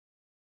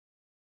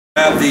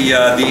Have the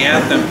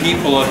anthem,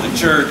 People of the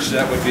Church,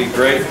 that would be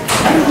great.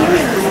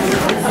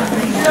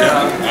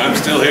 Yeah, I'm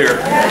still here.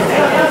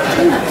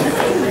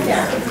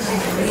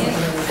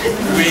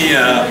 We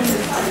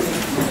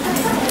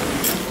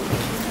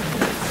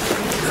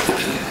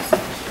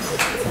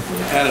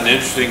had an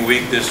interesting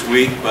week this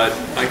week, but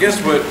I guess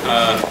what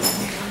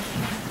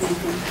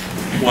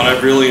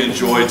I've really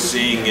enjoyed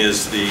seeing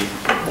is the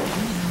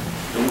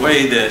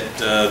way that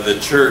the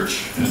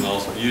church, and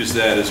I'll use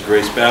that as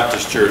Grace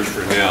Baptist Church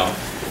for now,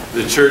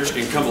 the church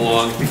can come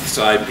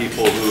alongside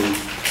people who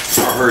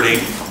are hurting.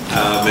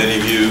 Many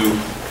of you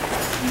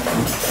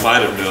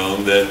might have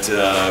known that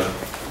a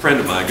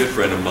good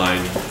friend of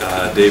mine,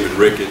 David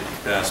Rickett,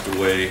 passed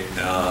away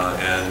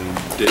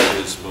and did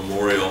his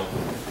memorial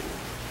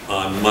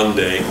on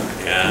Monday,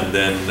 and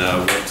then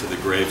went to the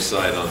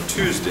gravesite on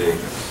Tuesday.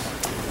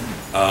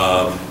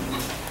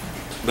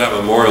 That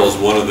memorial is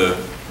one of the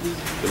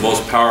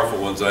most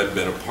powerful ones I've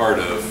been a part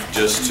of,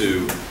 just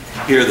to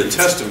hear the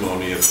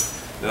testimony of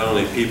not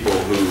only people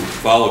who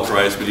follow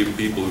Christ, but even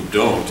people who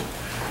don't,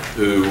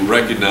 who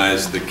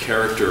recognize the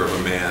character of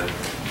a man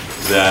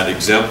that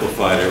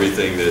exemplified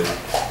everything that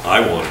I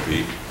want to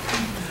be.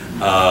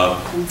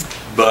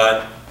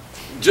 But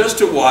just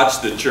to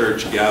watch the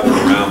church gather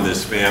around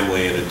this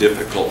family in a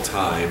difficult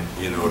time,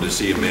 you know, to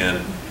see a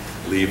man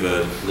leave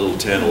a little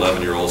 10,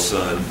 11-year-old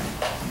son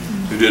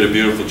who did a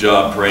beautiful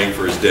job praying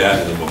for his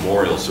dad in the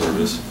memorial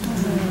service,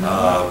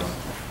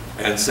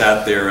 and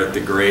sat there at the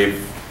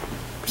grave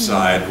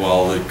side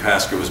while the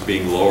casket was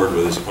being lowered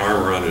with his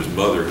arm around his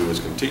mother, who was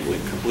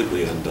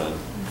completely undone.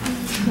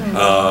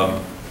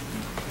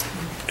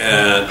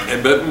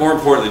 But more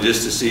importantly,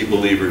 just to see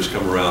believers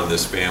come around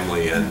this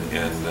family, and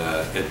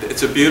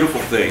it's a beautiful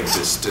thing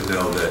just to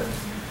know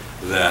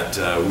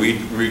that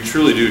we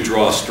truly do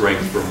draw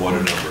strength from one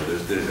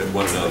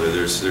another.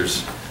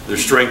 There's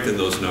strength in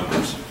those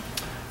numbers.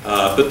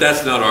 But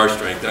that's not our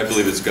strength. I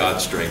believe it's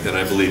God's strength, and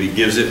I believe He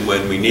gives it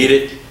when we need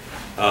it.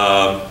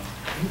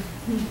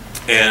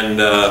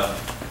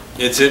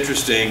 It's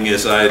interesting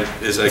as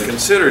I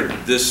considered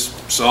this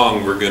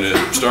song we're going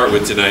to start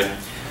with tonight.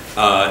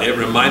 It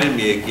reminded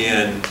me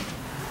again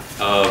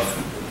of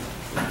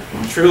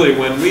truly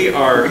when we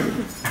are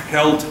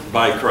held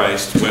by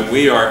Christ, when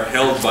we are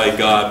held by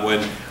God,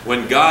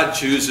 when God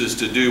chooses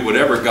to do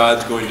whatever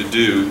God's going to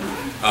do,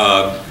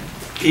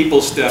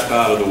 people step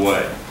out of the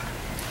way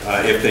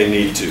if they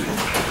need to.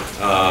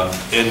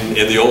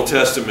 In the Old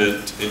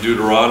Testament, in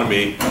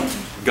Deuteronomy,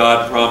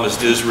 God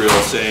promised Israel,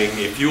 saying,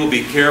 if you will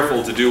be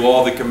careful to do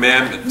all the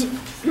commandments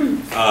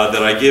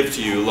that I give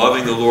to you,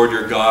 loving the Lord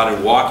your God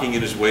and walking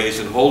in His ways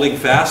and holding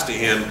fast to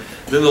Him,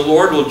 then the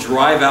Lord will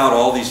drive out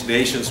all these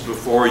nations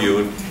before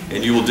you,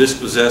 and you will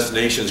dispossess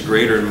nations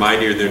greater and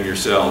mightier than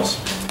yourselves.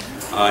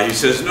 He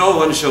says, no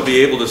one shall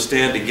be able to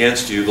stand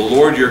against you. The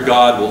Lord your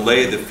God will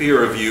lay the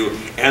fear of you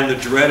and the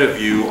dread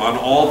of you on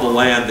all the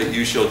land that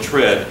you shall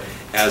tread,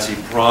 as He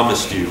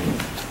promised you.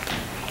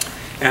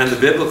 And the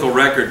biblical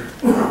record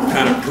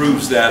kind of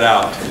proves that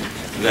out,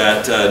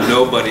 that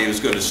nobody is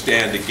going to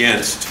stand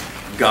against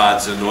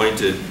God's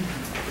anointed,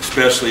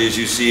 especially as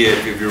you see it,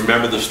 if you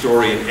remember the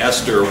story in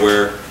Esther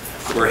where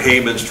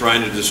Haman's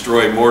trying to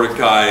destroy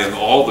Mordecai and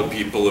all the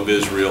people of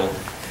Israel.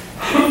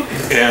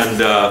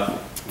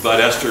 But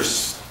Esther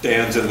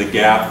stands in the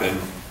gap, and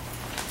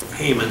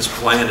Haman's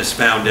plan is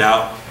found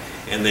out,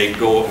 and they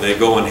go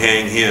and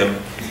hang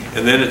him.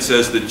 And then it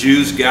says the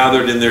Jews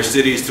gathered in their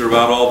cities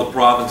throughout all the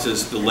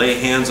provinces to lay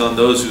hands on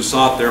those who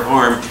sought their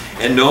harm,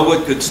 and no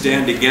one could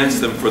stand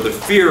against them, for the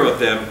fear of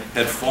them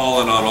had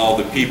fallen on all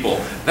the people.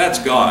 That's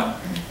God,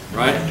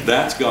 right?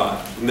 That's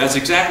God. And that's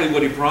exactly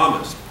what He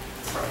promised.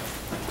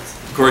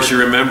 Of course, you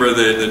remember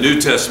the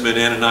New Testament,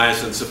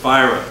 Ananias and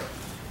Sapphira.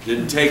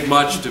 Didn't take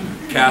much to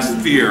cast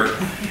fear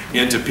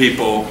into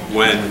people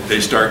when they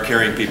start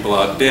carrying people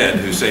out dead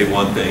who say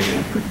one thing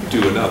and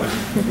do another.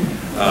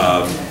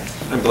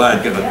 I'm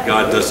glad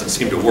God doesn't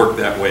seem to work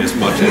that way as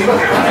much anymore.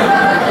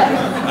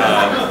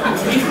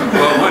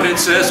 Well, when it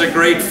says a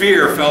great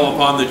fear fell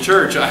upon the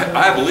church,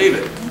 I believe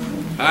it.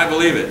 I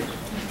believe it.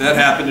 That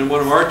happened in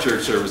one of our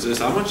church services.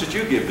 How much did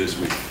you give this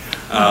week?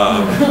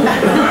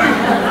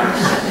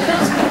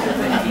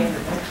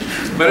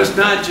 But it's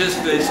not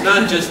just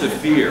the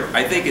fear.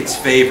 I think it's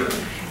favor.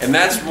 And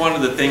that's one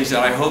of the things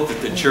that I hope that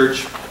the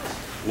church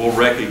will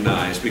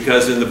recognize.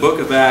 Because in the book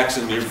of Acts,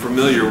 and you're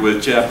familiar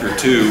with chapter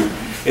 2,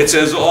 it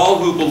says, all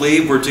who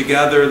believed were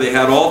together, they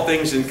had all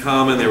things in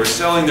common, they were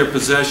selling their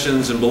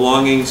possessions and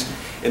belongings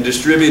and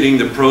distributing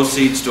the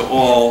proceeds to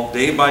all,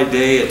 day by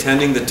day,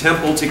 attending the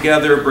temple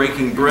together,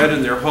 breaking bread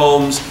in their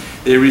homes.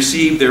 They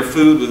received their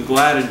food with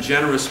glad and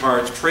generous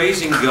hearts,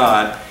 praising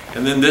God.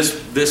 And then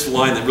this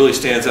line that really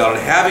stands out,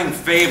 and having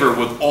favor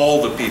with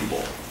all the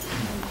people.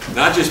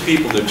 Not just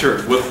people in the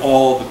church, with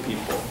all the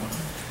people.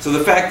 So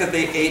the fact that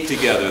they ate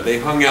together, they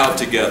hung out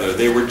together,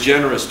 they were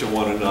generous to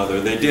one another,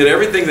 they did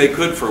everything they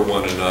could for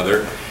one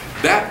another,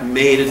 that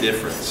made a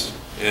difference.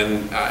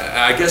 And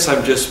I guess I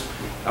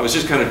was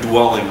just kind of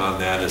dwelling on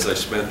that as I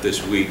spent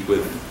this week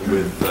with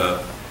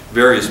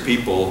various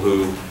people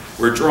who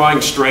were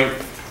drawing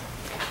strength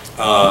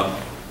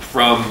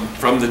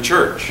from the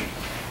church.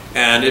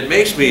 And it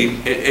makes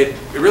me, it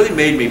really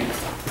made me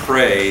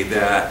pray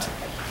that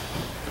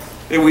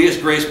we as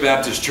Grace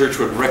Baptist Church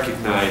would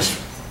recognize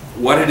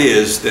what it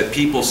is that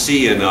people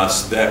see in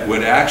us that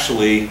would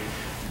actually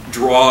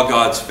draw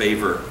God's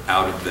favor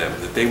out of them,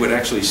 that they would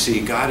actually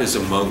see God is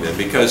among them,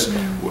 because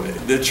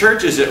the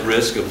church is at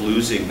risk of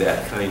losing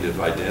that kind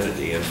of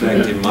identity. In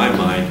fact, in my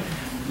mind,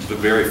 the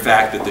very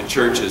fact that the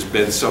church has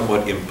been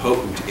somewhat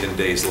impotent in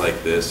days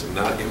like this, and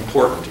not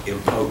important,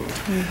 impotent,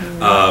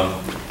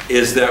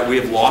 is that we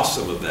have lost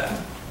some of that.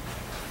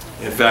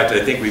 In fact, I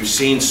think we've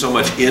seen so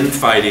much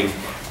infighting,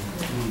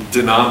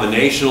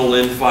 denominational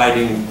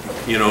infighting,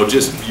 you know,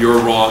 just you're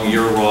wrong,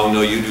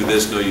 no, you do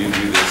this, no, you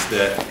do this,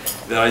 that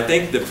I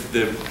think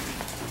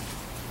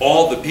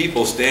all the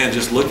people stand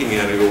just looking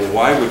at it and go,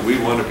 why would we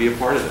want to be a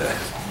part of that,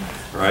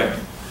 right?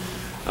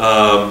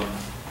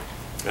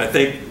 I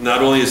think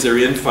not only is there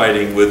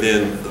infighting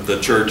within the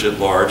church at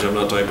large, I'm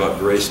not talking about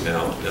Grace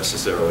now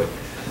necessarily,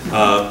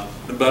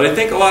 but I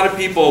think a lot of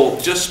people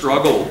just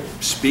struggle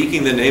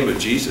speaking the name of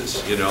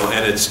Jesus, you know,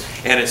 and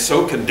it's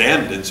so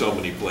condemned in so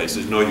many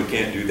places. No, you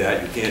can't do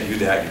that, you can't do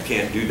that, you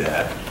can't do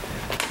that,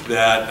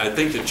 that I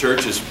think the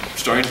church is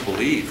starting to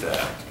believe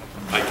that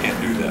I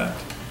can't do that.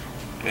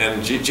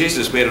 And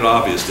Jesus made it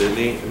obvious, didn't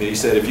he? I mean, he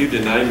said, if you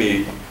deny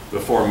me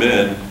before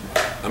men,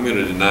 I'm going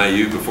to deny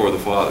you before the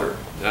Father.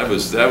 That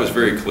was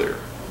very clear.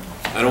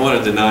 I don't want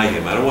to deny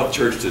him. I don't want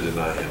church to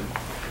deny him.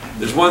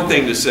 There's one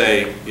thing to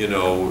say, you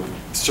know,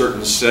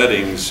 certain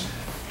settings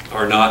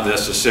are not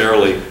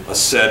necessarily a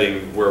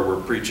setting where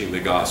we're preaching the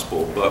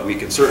gospel, but we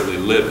can certainly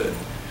live it.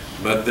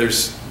 But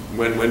there's,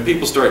 when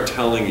people start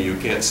telling you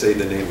can't say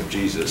the name of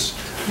Jesus,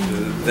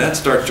 that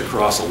starts to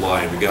cross a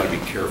line we've got to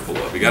be careful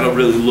of. We've got to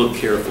really look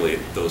carefully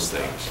at those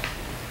things.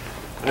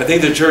 I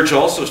think the church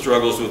also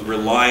struggles with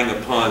relying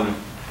upon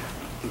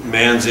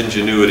man's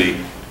ingenuity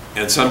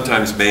and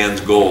sometimes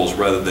man's goals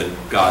rather than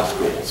God's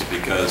goals,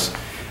 because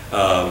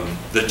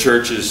the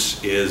church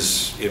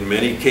is in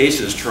many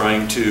cases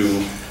trying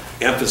to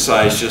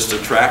emphasize just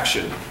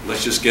attraction.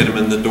 Let's just get them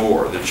in the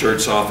door. The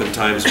church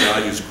oftentimes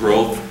values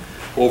growth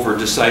over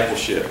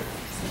discipleship.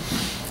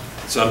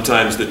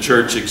 Sometimes the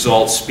church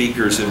exalts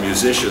speakers and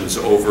musicians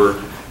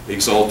over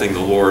exalting the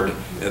Lord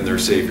and their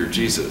Savior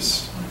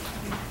Jesus.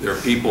 There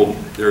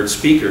are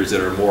speakers that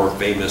are more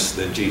famous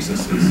than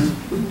Jesus is.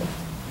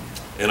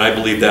 And I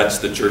believe that's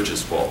the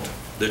church's fault.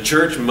 The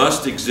church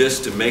must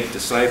exist to make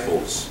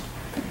disciples,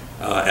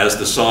 as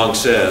the song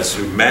says,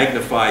 who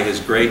magnify his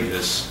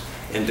greatness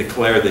and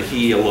declare that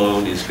he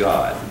alone is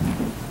God.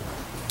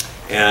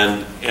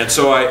 And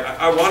so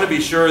I want to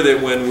be sure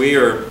that when we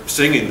are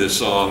singing this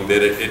song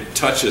that it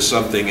touches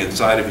something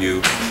inside of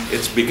you.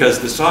 It's because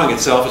the song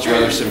itself is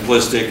rather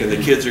simplistic and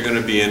the kids are going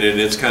to be in it and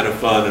it's kind of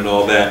fun and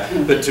all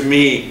that. But to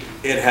me,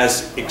 it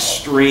has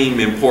extreme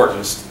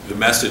importance. The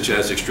message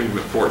has extreme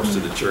importance to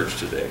the church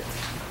today.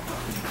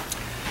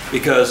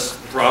 Because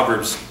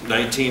Proverbs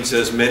 19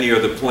 says, many are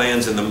the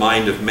plans in the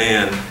mind of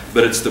man,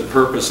 but it's the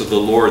purpose of the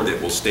Lord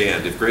that will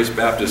stand. If Grace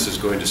Baptist is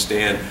going to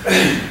stand,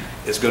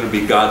 it's going to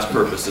be God's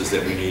purposes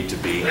that we need to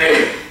be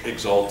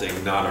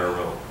exalting, not our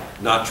own.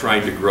 Not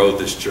trying to grow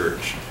this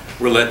church.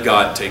 We'll let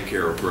God take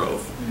care of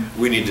growth.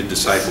 We need to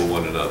disciple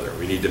one another.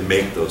 We need to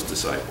make those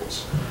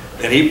disciples.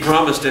 And he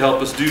promised to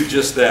help us do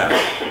just that,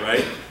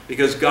 right?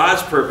 Because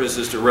God's purpose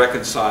is to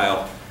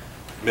reconcile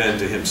men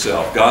to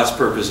himself. God's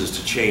purpose is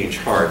to change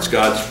hearts.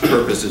 God's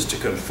purpose is to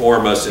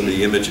conform us in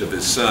the image of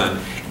his Son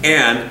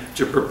and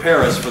to prepare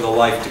us for the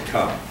life to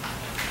come.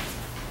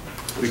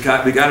 We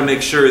got to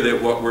make sure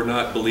that what we're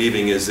not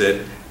believing is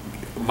that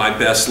my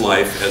best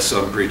life, as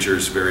some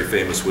preachers very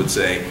famous would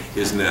say,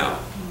 is now.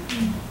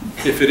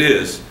 If it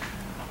is,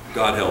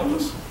 God help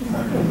us,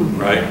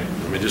 right?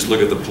 I mean, just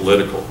look at the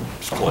political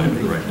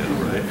climate right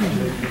now,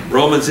 right?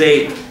 Romans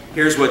 8,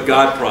 here's what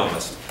God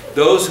promised.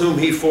 Those whom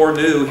he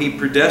foreknew, he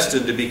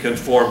predestined to be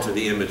conformed to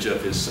the image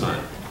of his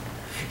Son,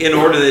 in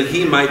order that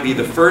he might be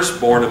the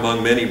firstborn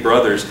among many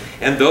brothers.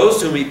 And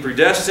those whom he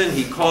predestined,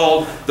 he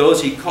called.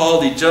 Those he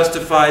called, he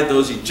justified.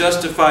 Those he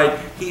justified,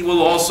 he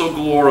will also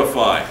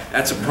glorify.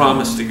 That's a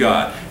promise to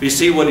God. You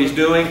see what he's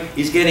doing?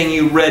 He's getting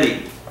you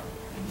ready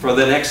for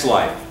the next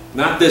life.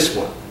 Not this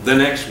one, the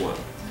next one.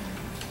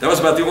 That was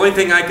about the only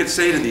thing I could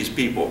say to these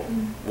people.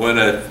 When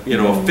a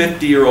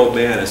 50-year-old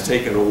man is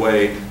taken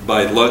away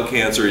by lung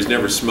cancer, he's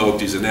never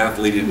smoked, he's an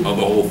athlete of the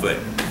whole thing.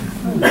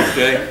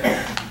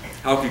 Okay?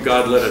 How could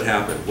God let it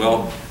happen?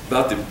 Well,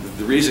 about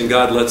the reason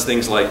God lets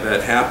things like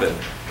that happen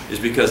is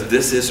because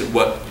this isn't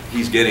what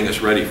he's getting us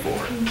ready for.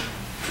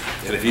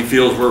 And if he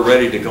feels we're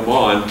ready to come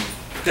on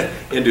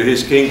into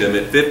his kingdom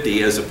at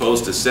 50 as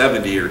opposed to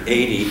 70 or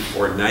 80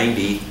 or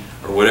 90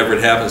 or whatever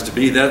it happens to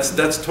be,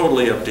 that's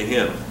totally up to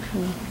him.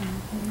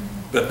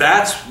 But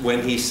that's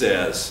when he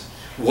says,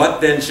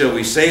 what then shall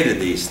we say to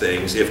these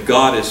things? If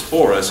God is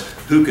for us,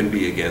 who can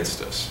be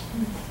against us?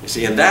 You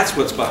see, and that's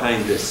what's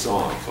behind this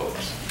song,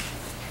 folks.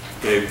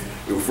 Okay?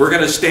 If we're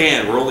going to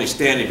stand, we're only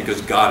standing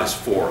because God is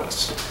for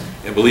us.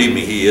 And believe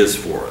me, he is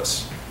for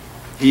us.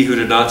 He who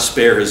did not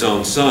spare his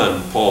own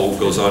son, Paul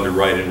goes on to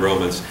write in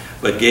Romans,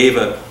 but gave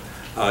up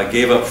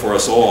for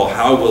us all,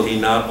 how will he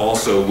not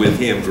also with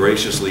him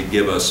graciously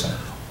give us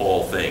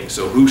all things?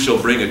 So who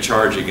shall bring a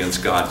charge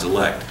against God's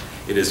elect?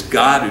 It is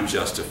God who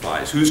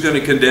justifies. Who's going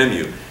to condemn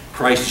you?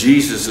 Christ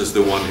Jesus is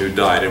the one who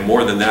died, and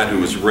more than that, who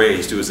was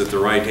raised, who is at the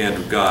right hand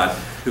of God,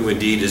 who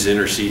indeed is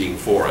interceding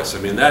for us. I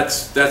mean,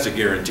 that's a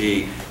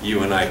guarantee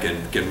you and I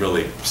can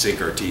really sink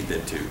our teeth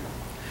into.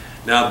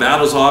 Now,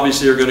 battles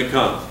obviously are going to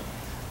come.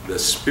 The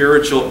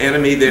spiritual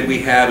enemy that we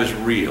have is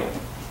real,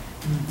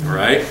 all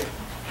right?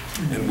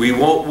 And we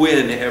won't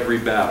win every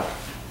battle,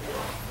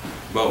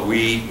 but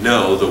we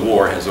know the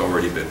war has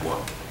already been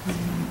won.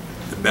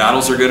 The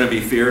battles are going to be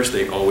fierce,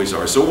 they always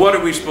are. So what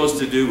are we supposed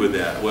to do with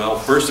that? Well,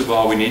 first of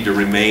all, we need to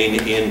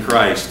remain in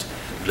Christ.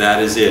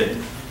 That is it.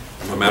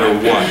 No matter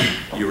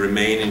what, you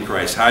remain in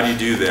Christ. How do you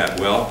do that?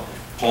 Well,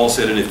 Paul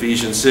said in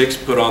Ephesians 6,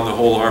 put on the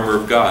whole armor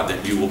of God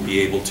that you will be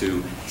able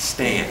to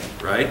stand,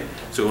 right?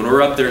 So when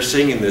we're up there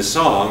singing this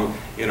song,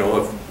 you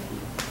know,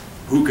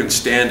 who can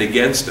stand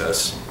against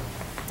us,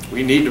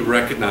 we need to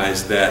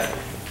recognize that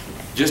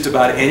just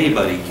about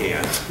anybody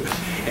can,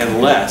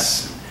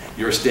 unless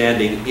you're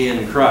standing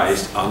in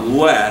Christ,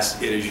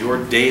 unless it is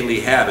your daily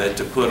habit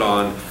to put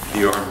on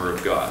the armor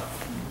of God.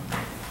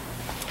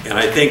 And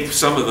I think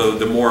some of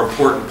the more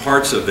important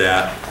parts of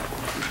that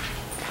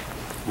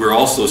we're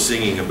also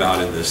singing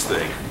about in this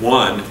thing.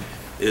 One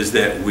is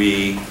that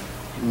we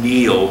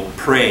kneel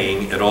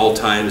praying at all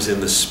times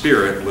in the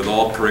Spirit with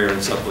all prayer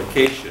and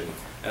supplication.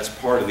 As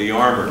part of the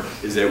armor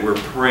is that we're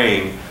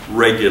praying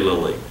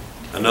regularly.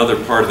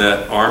 Another part of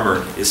that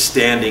armor is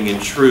standing in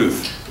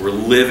truth. We're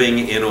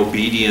living in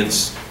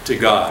obedience to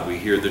God. We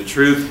hear the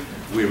truth,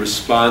 we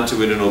respond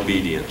to it in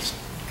obedience.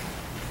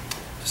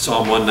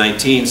 Psalm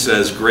 119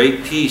 says,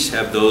 great peace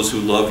have those who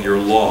love your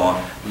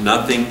law.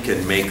 Nothing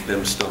can make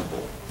them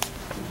stumble.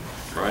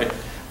 Right?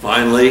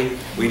 Finally,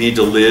 we need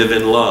to live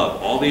in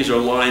love. All these are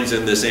lines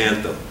in this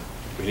anthem.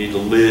 We need to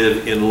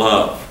live in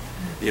love.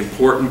 The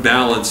important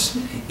balance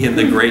in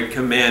the great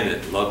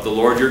commandment. Love the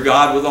Lord your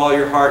God with all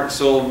your heart and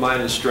soul and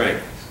mind and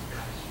strength.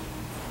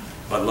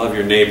 But love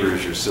your neighbor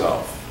as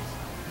yourself.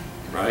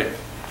 Right?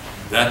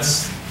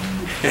 That's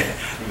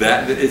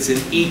it's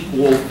an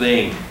equal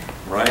thing.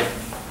 Right?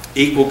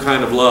 Equal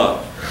kind of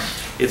love.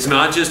 It's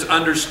not just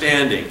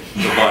understanding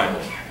the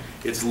Bible.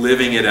 It's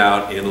living it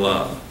out in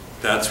love.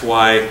 That's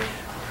why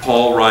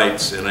Paul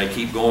writes, and I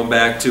keep going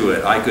back to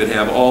it, I could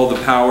have all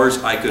the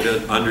powers, I could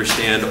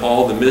understand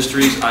all the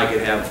mysteries, I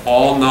could have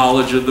all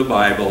knowledge of the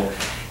Bible,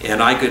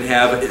 and I could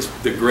have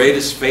the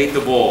greatest faith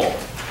of all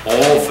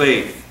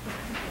faith,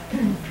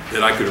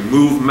 that I could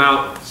move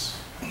mountains.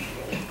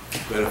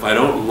 But if I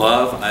don't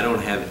love, I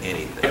don't have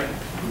anything.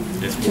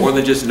 It's more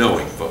than just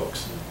knowing,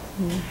 folks.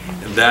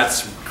 And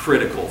that's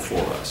critical for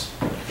us.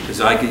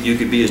 Because you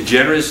could be as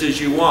generous as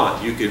you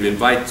want. You could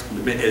invite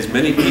as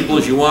many people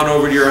as you want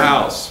over to your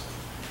house.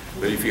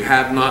 But if you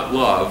have not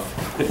love,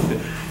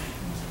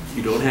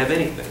 you don't have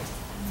anything.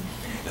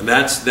 And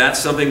that's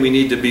something we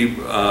need to be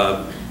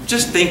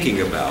just thinking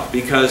about.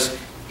 Because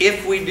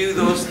if we do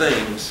those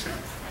things,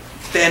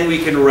 then we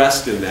can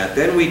rest in that.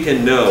 Then we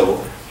can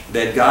know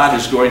that God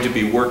is going to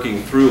be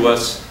working through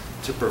us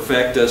to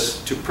perfect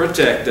us, to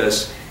protect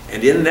us.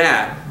 And in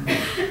that,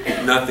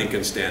 nothing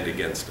can stand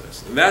against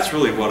us. And that's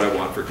really what I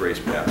want for Grace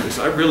Baptist.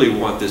 I really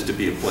want this to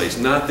be a place,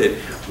 not that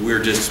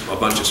we're just a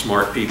bunch of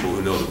smart people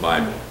who know the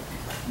Bible,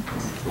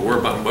 but we're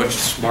a bunch of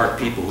smart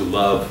people who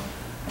love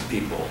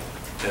people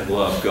and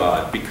love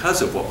God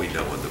because of what we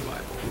know in the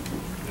Bible.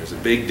 There's a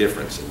big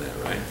difference in that,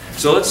 right?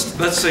 So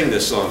let's sing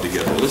this song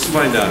together. Let's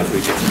find out if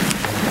we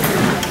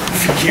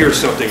can hear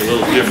something a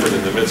little different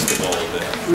in the midst of all of that.